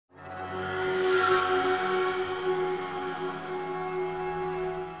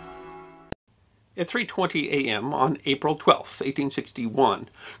At 3:20 a.m. on April 12, 1861,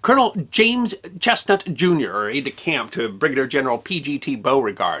 Colonel James Chestnut, Jr., aide-de-camp to Brigadier General P.G.T.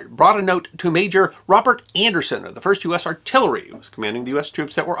 Beauregard, brought a note to Major Robert Anderson of the 1st U.S. Artillery, who was commanding the U.S.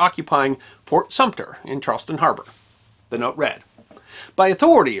 troops that were occupying Fort Sumter in Charleston Harbor. The note read, "By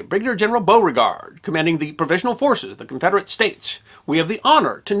authority of Brigadier General Beauregard, commanding the Provisional Forces of the Confederate States, we have the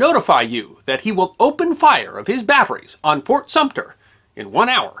honor to notify you that he will open fire of his batteries on Fort Sumter in 1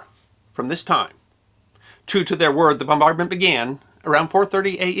 hour from this time." True to their word, the bombardment began around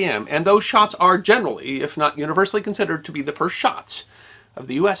 4:30 a.m., and those shots are generally, if not universally, considered to be the first shots of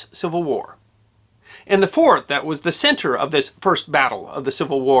the U.S. Civil War. And the fort that was the center of this first battle of the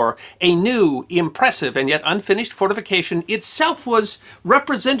Civil War, a new, impressive, and yet unfinished fortification, itself was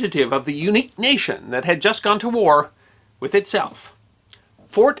representative of the unique nation that had just gone to war with itself.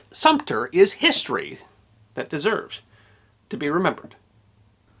 Fort Sumter is history that deserves to be remembered.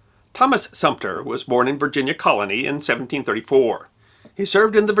 Thomas Sumter was born in Virginia Colony in 1734. He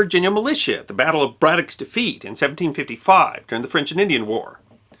served in the Virginia militia at the Battle of Braddock's Defeat in 1755 during the French and Indian War.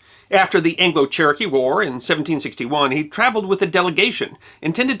 After the Anglo-Cherokee War in 1761, he traveled with a delegation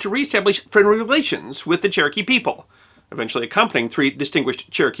intended to reestablish friendly relations with the Cherokee people, eventually accompanying 3 distinguished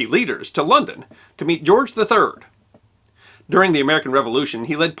Cherokee leaders to London to meet George III. During the American Revolution,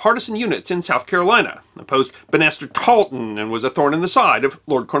 he led partisan units in South Carolina, opposed Banastre Tarleton, and was a thorn in the side of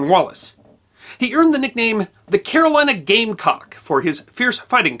Lord Cornwallis. He earned the nickname the Carolina Gamecock for his fierce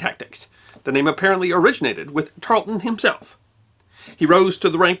fighting tactics. The name apparently originated with Tarleton himself. He rose to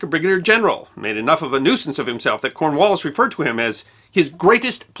the rank of brigadier general, made enough of a nuisance of himself that Cornwallis referred to him as his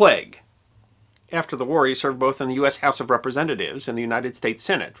greatest plague. After the war, he served both in the U.S. House of Representatives and the United States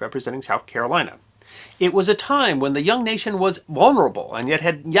Senate, representing South Carolina. It was a time when the young nation was vulnerable and yet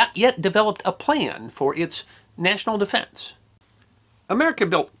had not yet developed a plan for its national defense. America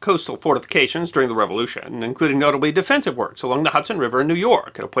built coastal fortifications during the Revolution, including notably defensive works along the Hudson River in New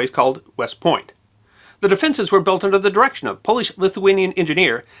York at a place called West Point. The defenses were built under the direction of Polish-Lithuanian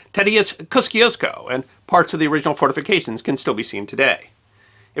engineer Tadeusz Kosciuszko, and parts of the original fortifications can still be seen today.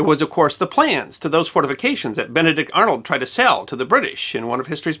 It was, of course, the plans to those fortifications that Benedict Arnold tried to sell to the British in one of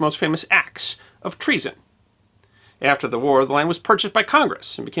history's most famous acts of treason. After the war, the land was purchased by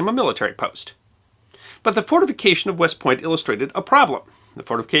Congress and became a military post. But the fortification of West Point illustrated a problem. The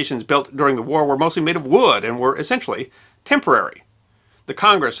fortifications built during the war were mostly made of wood and were essentially temporary. The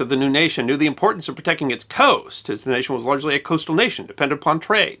Congress of the new nation knew the importance of protecting its coast, as the nation was largely a coastal nation dependent upon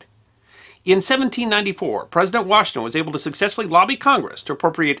trade. In 1794, President Washington was able to successfully lobby Congress to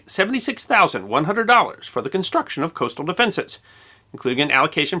appropriate $76,100 for the construction of coastal defenses, including an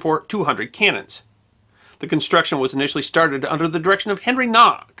allocation for 200 cannons. The construction was initially started under the direction of Henry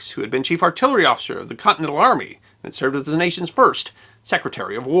Knox, who had been Chief Artillery Officer of the Continental Army and served as the nation's first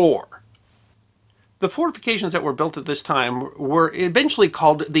Secretary of War. The fortifications that were built at this time were eventually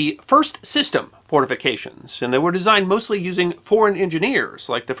called the First System fortifications, and they were designed mostly using foreign engineers,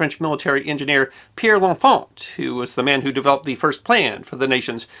 like the French military engineer Pierre L'Enfant, who was the man who developed the first plan for the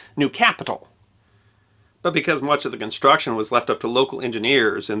nation's new capital. But because much of the construction was left up to local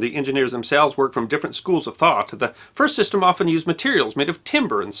engineers, and the engineers themselves worked from different schools of thought, the first system often used materials made of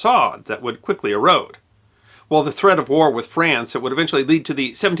timber and sod that would quickly erode. While the threat of war with France that would eventually lead to the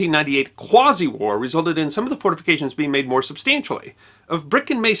 1798 Quasi-War resulted in some of the fortifications being made more substantially, of brick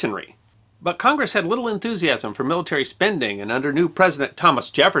and masonry. But Congress had little enthusiasm for military spending, and under new President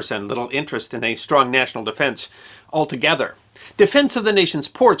Thomas Jefferson, little interest in a strong national defense altogether. Defense of the nation's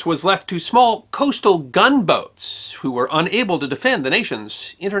ports was left to small coastal gunboats, who were unable to defend the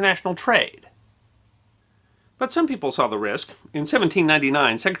nation's international trade. But some people saw the risk. In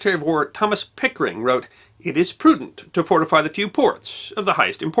 1799, Secretary of War Thomas Pickering wrote, "It is prudent to fortify the few ports of the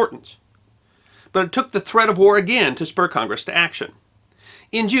highest importance." But it took the threat of war again to spur Congress to action.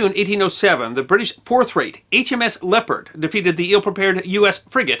 In June 1807, the British fourth-rate HMS Leopard defeated the ill-prepared U.S.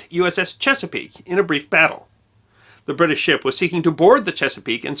 frigate USS Chesapeake in a brief battle. The British ship was seeking to board the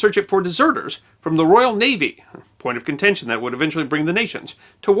Chesapeake and search it for deserters from the Royal Navy, a point of contention that would eventually bring the nations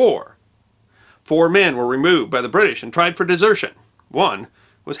to war. 4 men were removed by the British and tried for desertion. 1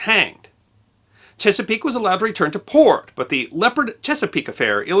 was hanged. Chesapeake was allowed to return to port, but the Leopard-Chesapeake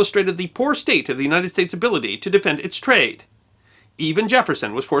affair illustrated the poor state of the United States' ability to defend its trade. Even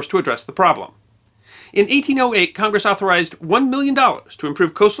Jefferson was forced to address the problem. In 1808, Congress authorized $1 million to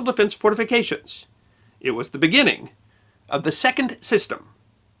improve coastal defense fortifications. It was the beginning of the Second System.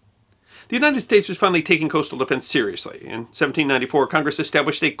 The United States was finally taking coastal defense seriously. In 1794, Congress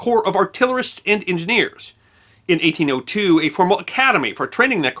established a corps of artillerists and engineers. In 1802, a formal academy for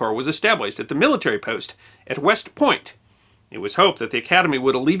training that corps was established at the military post at West Point. It was hoped that the academy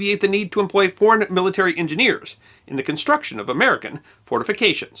would alleviate the need to employ foreign military engineers in the construction of American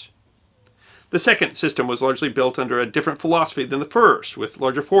fortifications. The second system was largely built under a different philosophy than the first, with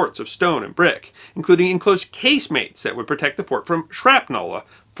larger forts of stone and brick, including enclosed casemates that would protect the fort from shrapnel, a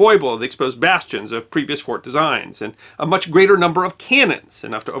foible of the exposed bastions of previous fort designs, and a much greater number of cannons,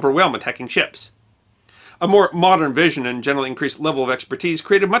 enough to overwhelm attacking ships. A more modern vision and generally increased level of expertise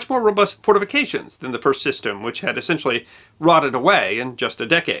created much more robust fortifications than the first system, which had essentially rotted away in just a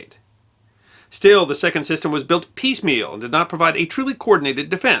decade. Still, the second system was built piecemeal and did not provide a truly coordinated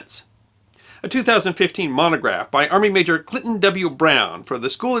defense. A 2015 monograph by Army Major Clinton W. Brown for the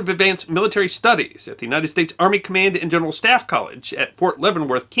School of Advanced Military Studies at the United States Army Command and General Staff College at Fort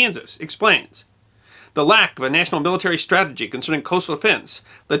Leavenworth, Kansas, explains, the lack of a national military strategy concerning coastal defense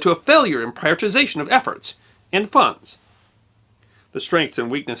led to a failure in prioritization of efforts and funds. The strengths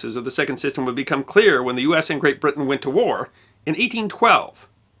and weaknesses of the second system would become clear when the U.S. and Great Britain went to war in 1812.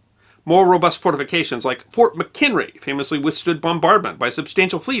 More robust fortifications like Fort McHenry famously withstood bombardment by a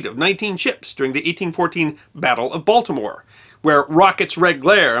substantial fleet of 19 ships during the 1814 Battle of Baltimore, where rockets' red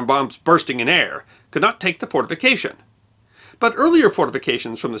glare and bombs bursting in air could not take the fortification. But earlier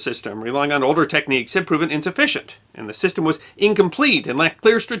fortifications from the system, relying on older techniques, had proven insufficient, and the system was incomplete and lacked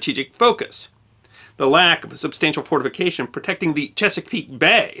clear strategic focus. The lack of a substantial fortification protecting the Chesapeake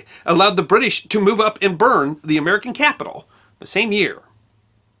Bay allowed the British to move up and burn the American capital the same year.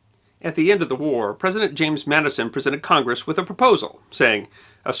 At the end of the war, President James Madison presented Congress with a proposal, saying,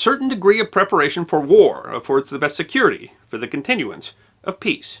 "A certain degree of preparation for war affords the best security for the continuance of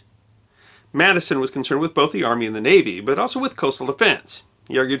peace." Madison was concerned with both the Army and the Navy, but also with coastal defense.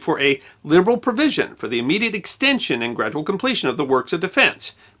 He argued for a liberal provision for the immediate extension and gradual completion of the works of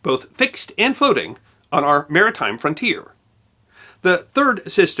defense, both fixed and floating, on our maritime frontier. The third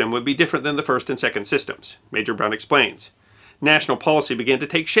system would be different than the first and second systems, Major Brown explains. National policy began to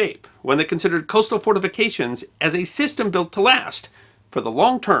take shape, one that considered coastal fortifications as a system built to last for the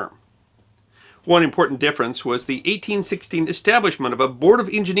long term. One important difference was the 1816 establishment of a Board of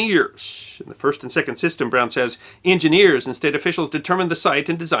Engineers. In the first and second system, Brown says, engineers and state officials determined the site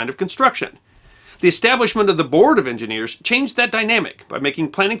and design of construction. The establishment of the Board of Engineers changed that dynamic by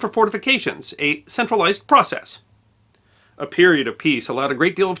making planning for fortifications a centralized process. A period of peace allowed a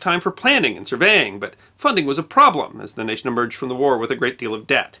great deal of time for planning and surveying, but funding was a problem as the nation emerged from the war with a great deal of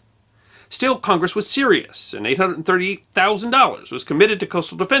debt. Still, Congress was serious, and $838,000 was committed to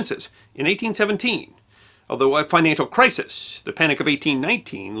coastal defenses in 1817. Although a financial crisis, the Panic of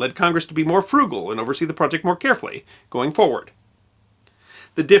 1819, led Congress to be more frugal and oversee the project more carefully going forward.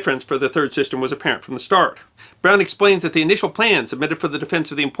 The difference for the third system was apparent from the start. Brown explains that the initial plan submitted for the defense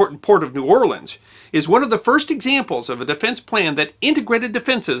of the important port of New Orleans is one of the first examples of a defense plan that integrated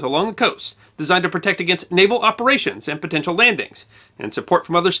defenses along the coast, designed to protect against naval operations and potential landings, and support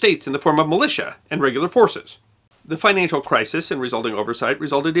from other states in the form of militia and regular forces. The financial crisis and resulting oversight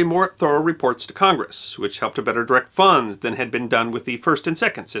resulted in more thorough reports to Congress, which helped to better direct funds than had been done with the first and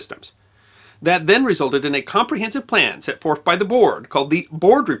second systems. That then resulted in a comprehensive plan set forth by the board called the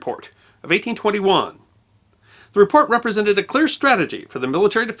Board Report of 1821. The report represented a clear strategy for the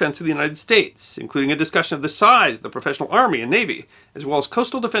military defense of the United States, including a discussion of the size of the professional Army and Navy, as well as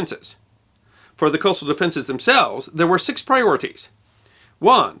coastal defenses. For the coastal defenses themselves, there were 6 priorities.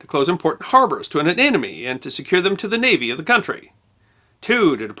 1. To close important harbors to an enemy and to secure them to the Navy of the country.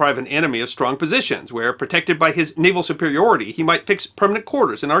 2. To deprive an enemy of strong positions, where, protected by his naval superiority, he might fix permanent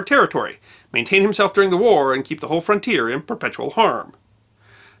quarters in our territory, maintain himself during the war, and keep the whole frontier in perpetual harm.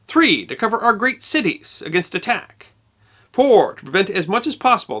 3. To cover our great cities against attack. 4. To prevent as much as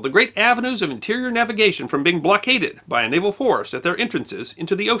possible the great avenues of interior navigation from being blockaded by a naval force at their entrances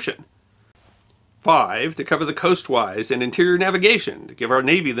into the ocean. 5. To cover the coastwise and interior navigation, to give our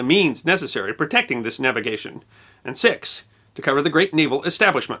Navy the means necessary protecting this navigation. And 6. To cover the great naval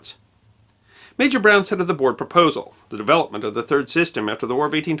establishments. Major Brown said of the board proposal, the development of the third system after the War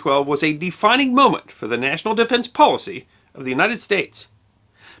of 1812 was a defining moment for the national defense policy of the United States.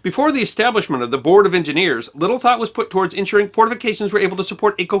 Before the establishment of the Board of Engineers, little thought was put towards ensuring fortifications were able to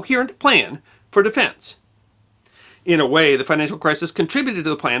support a coherent plan for defense. In a way, the financial crisis contributed to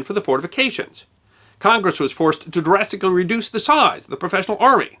the plan for the fortifications. Congress was forced to drastically reduce the size of the professional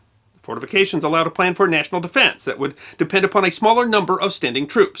army. Fortifications allowed a plan for national defense that would depend upon a smaller number of standing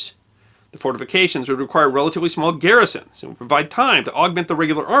troops. The fortifications would require relatively small garrisons and would provide time to augment the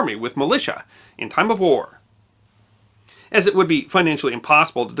regular army with militia in time of war. As it would be financially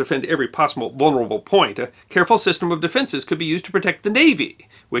impossible to defend every possible vulnerable point, a careful system of defenses could be used to protect the Navy,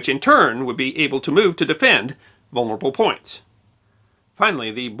 which in turn would be able to move to defend vulnerable points.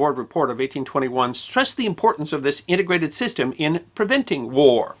 Finally, the board report of 1821 stressed the importance of this integrated system in preventing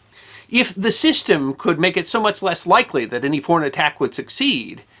war. If the system could make it so much less likely that any foreign attack would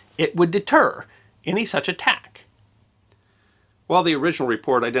succeed, it would deter any such attack. While the original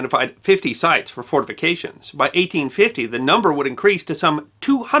report identified 50 sites for fortifications, by 1850 the number would increase to some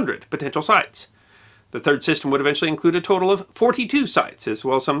 200 potential sites. The third system would eventually include a total of 42 sites, as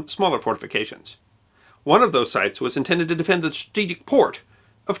well as some smaller fortifications. One of those sites was intended to defend the strategic port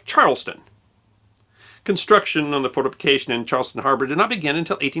of Charleston. Construction on the fortification in Charleston Harbor did not begin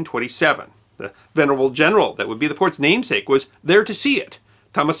until 1827. The venerable general that would be the fort's namesake was there to see it.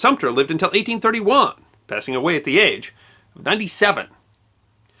 Thomas Sumter lived until 1831, passing away at the age of 97.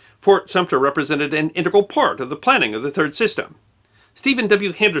 Fort Sumter represented an integral part of the planning of the third system. Stephen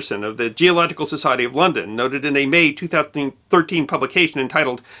W. Henderson of the Geological Society of London noted in a May 2013 publication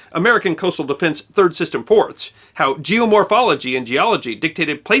entitled American Coastal Defense Third System Forts how geomorphology and geology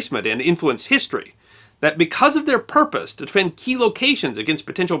dictated placement and influenced history, that because of their purpose to defend key locations against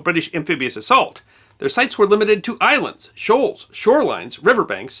potential British amphibious assault, their sites were limited to islands, shoals, shorelines,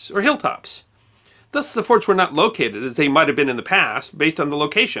 riverbanks, or hilltops. Thus the forts were not located, as they might have been in the past, based on the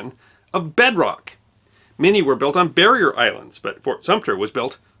location of bedrock. Many were built on barrier islands, but Fort Sumter was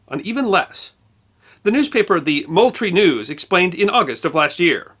built on even less. The newspaper The Moultrie News explained in August of last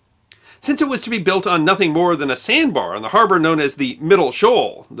year, since it was to be built on nothing more than a sandbar on the harbor known as the Middle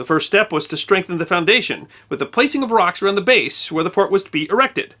Shoal, the first step was to strengthen the foundation with the placing of rocks around the base where the fort was to be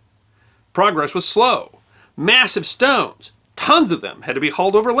erected. Progress was slow. Massive stones, tons of them, had to be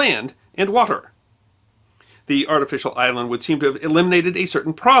hauled over land and water. The artificial island would seem to have eliminated a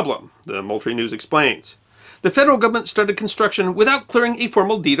certain problem, the Moultrie News explains. The federal government started construction without clearing a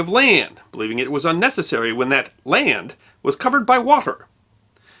formal deed of land, believing it was unnecessary when that land was covered by water.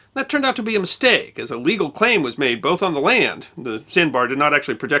 That turned out to be a mistake, as a legal claim was made both on the land, the sandbar did not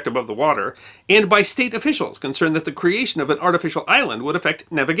actually project above the water, and by state officials concerned that the creation of an artificial island would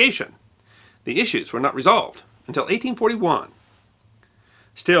affect navigation. The issues were not resolved until 1841.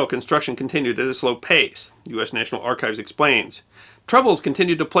 Still, construction continued at a slow pace, the U.S. National Archives explains. Troubles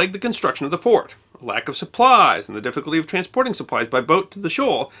continued to plague the construction of the fort. A lack of supplies and the difficulty of transporting supplies by boat to the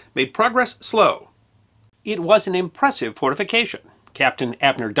shoal made progress slow. It was an impressive fortification. Captain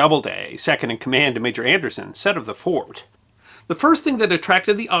Abner Doubleday, second in command to Major Anderson, said of the fort, "The first thing that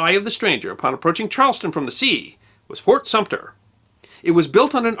attracted the eye of the stranger upon approaching Charleston from the sea was Fort Sumter. It was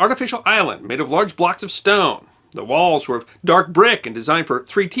built on an artificial island made of large blocks of stone. The walls were of dark brick and designed for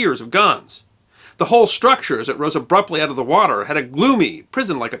 3 tiers of guns. The whole structure, as it rose abruptly out of the water, had a gloomy,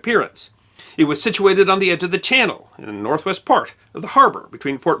 prison-like appearance. It was situated on the edge of the channel, in the northwest part of the harbor,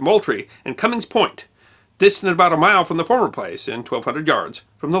 between Fort Moultrie and Cummings Point, distant about a mile from the former place and 1,200 yards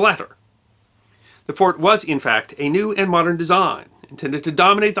from the latter. The fort was, in fact, a new and modern design, intended to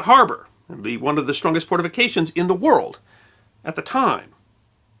dominate the harbor and be one of the strongest fortifications in the world at the time."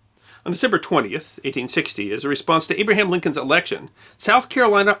 On December 20th, 1860, as a response to Abraham Lincoln's election, South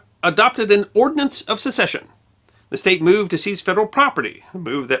Carolina adopted an ordinance of secession. The state moved to seize federal property, a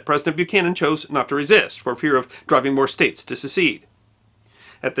move that President Buchanan chose not to resist for fear of driving more states to secede.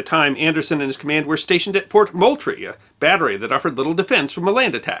 At the time, Anderson and his command were stationed at Fort Moultrie, a battery that offered little defense from a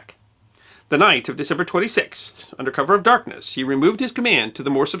land attack. The night of December 26th, under cover of darkness, he removed his command to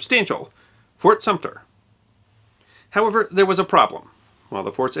the more substantial Fort Sumter. However, there was a problem. While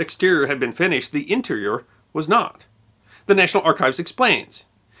the fort's exterior had been finished, the interior was not. The National Archives explains.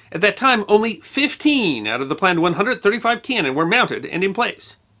 At that time, only 15 out of the planned 135 cannon were mounted and in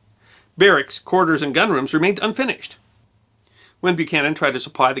place. Barracks, quarters, and gunrooms remained unfinished. When Buchanan tried to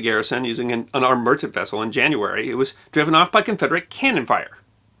supply the garrison using an unarmed merchant vessel in January, it was driven off by Confederate cannon fire.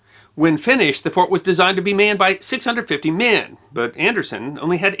 When finished, the fort was designed to be manned by 650 men, but Anderson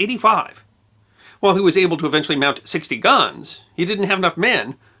only had 85. While he was able to eventually mount 60 guns, he didn't have enough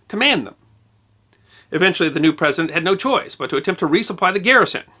men to man them. Eventually, the new president had no choice but to attempt to resupply the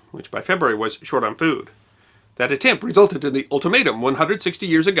garrison, which by February was short on food. That attempt resulted in the ultimatum 160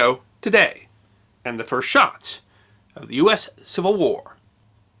 years ago today, and the first shots of the U.S. Civil War.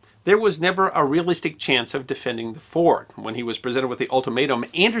 There was never a realistic chance of defending the fort. When he was presented with the ultimatum,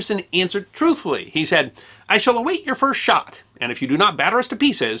 Anderson answered truthfully. He said, "I shall await your first shot, and if you do not batter us to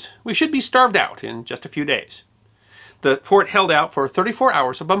pieces, we should be starved out in just a few days." The fort held out for 34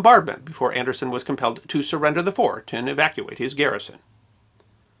 hours of bombardment before Anderson was compelled to surrender the fort and evacuate his garrison.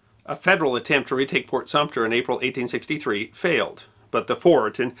 A federal attempt to retake Fort Sumter in April 1863 failed, but the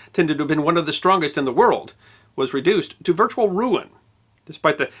fort, intended to have been one of the strongest in the world, was reduced to virtual ruin.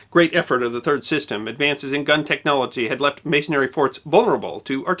 Despite the great effort of the third system, advances in gun technology had left masonry forts vulnerable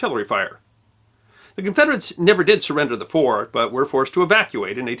to artillery fire. The Confederates never did surrender the fort, but were forced to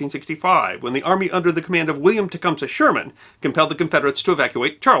evacuate in 1865 when the Army under the command of William Tecumseh Sherman compelled the Confederates to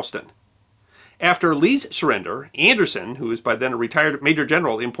evacuate Charleston. After Lee's surrender, Anderson, who was by then a retired Major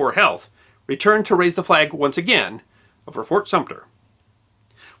General in poor health, returned to raise the flag once again over Fort Sumter.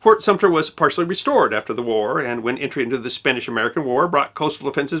 Fort Sumter was partially restored after the war, and when entry into the Spanish-American War brought coastal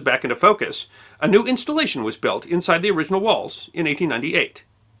defenses back into focus, a new installation was built inside the original walls in 1898.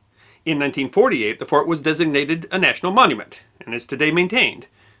 In 1948, the fort was designated a national monument, and is today maintained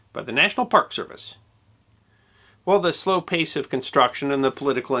by the National Park Service. While the slow pace of construction and the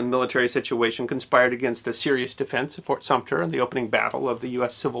political and military situation conspired against a serious defense of Fort Sumter in the opening battle of the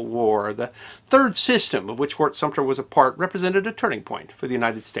U.S. Civil War, the third system of which Fort Sumter was a part represented a turning point for the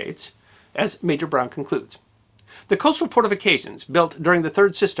United States, as Major Brown concludes. The coastal fortifications built during the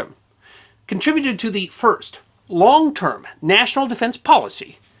third system contributed to the first long-term national defense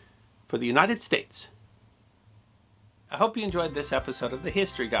policy for the United States. I hope you enjoyed this episode of The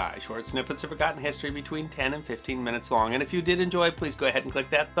History Guy, short snippets of forgotten history between 10 and 15 minutes long. And if you did enjoy, please go ahead and click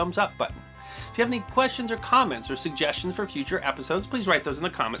that thumbs up button. If you have any questions or comments or suggestions for future episodes, please write those in the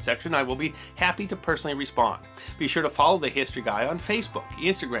comment section. I will be happy to personally respond. Be sure to follow The History Guy on Facebook,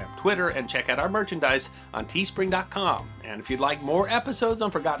 Instagram, Twitter, and check out our merchandise on teespring.com. And if you'd like more episodes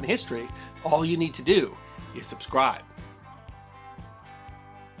on forgotten history, all you need to do is subscribe.